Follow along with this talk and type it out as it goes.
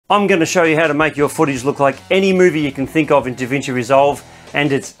I'm going to show you how to make your footage look like any movie you can think of in Davinci Resolve, and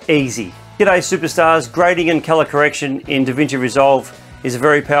it's easy. G'day superstars, grading and color correction in Davinci Resolve is a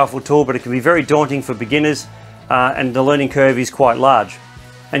very powerful tool, but it can be very daunting for beginners and the learning curve is quite large.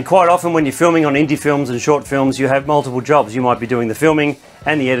 And quite often when you're filming on indie films and short films, you have multiple jobs. You might be doing the filming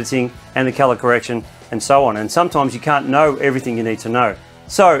and the editing and the color correction and so on. And sometimes you can't know everything you need to know.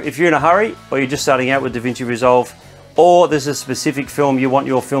 So if you're in a hurry or you're just starting out with Davinci Resolve, or there's a specific film you want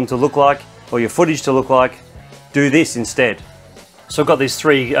your film to look like or your footage to look like, do this instead. So I've got these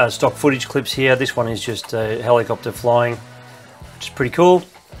three stock footage clips here. This one is just a helicopter flying, which is pretty cool.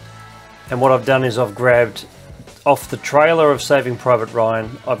 And what I've done is I've grabbed off the trailer of Saving Private Ryan,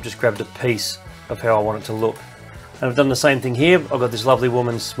 I've just grabbed a piece of how I want it to look. And I've done the same thing here. I've got this lovely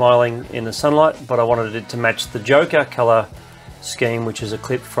woman smiling in the sunlight, but I wanted it to match the Joker color scheme, which is a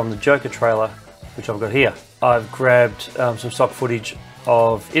clip from the Joker trailer, which I've got here. I've grabbed some stock footage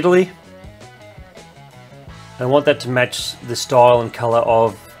of Italy, and I want that to match the style and color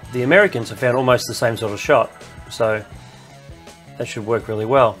of the Americans. I found almost the same sort of shot, so that should work really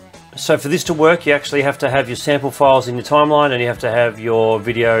well. So for this to work, you actually have to have your sample files in your timeline, and you have to have your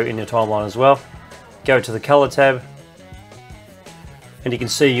video in your timeline as well. Go to the color tab, and you can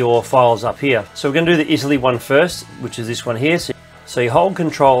see your files up here. So we're going to do the Italy one first, which is this one here. So you hold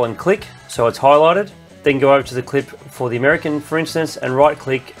Control and click, so it's highlighted. Then go over to the clip for the American, for instance, and right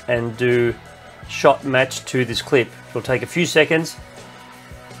click and do shot match to this clip. It'll take a few seconds,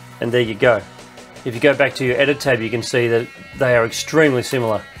 and there you go. If you go back to your edit tab, you can see that they are extremely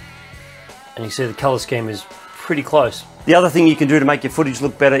similar. And you see the color scheme is pretty close. The other thing you can do to make your footage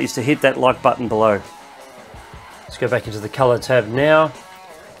look better is to hit that like button below. Let's go back into the color tab now.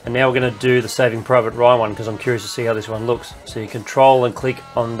 And now we're going to do the Saving Private Ryan one, because I'm curious to see how this one looks. So you control and click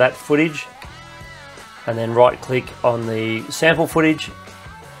on that footage, and then right click on the sample footage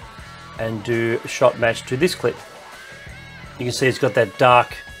and do shot match to this clip. You can see it's got that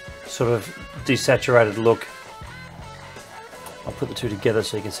dark sort of desaturated look. I'll put the two together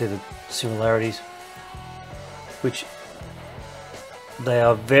so you can see the similarities, which they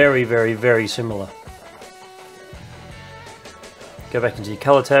are very, very, very similar. Go back into your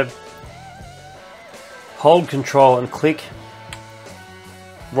color tab, hold Control and click,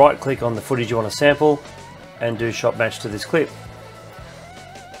 right click on the footage you want to sample and do shot match to this clip.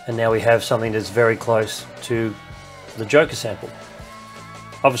 And now we have something that's very close to the Joker sample.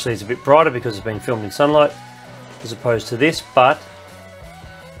 Obviously it's a bit brighter because it's been filmed in sunlight as opposed to this, but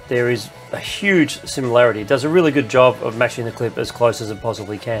there is a huge similarity. It does a really good job of matching the clip as close as it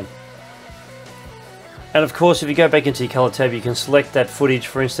possibly can. And of course, if you go back into your color tab, you can select that footage,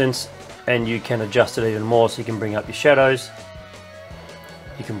 for instance, and you can adjust it even more. So you can bring up your shadows,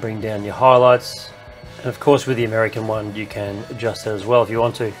 you can bring down your highlights, and of course with the American one you can adjust that as well if you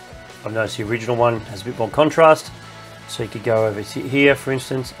want to. I've noticed the original one has a bit more contrast, so you could go over to here, for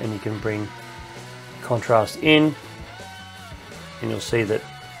instance, and you can bring contrast in, and you'll see that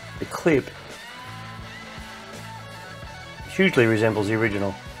the clip hugely resembles the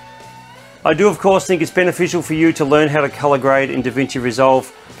original. I do of course think it's beneficial for you to learn how to color grade in Davinci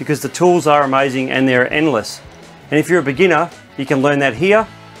Resolve, because the tools are amazing and they're endless. And if you're a beginner, you can learn that here,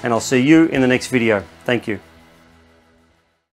 and I'll see you in the next video. Thank you.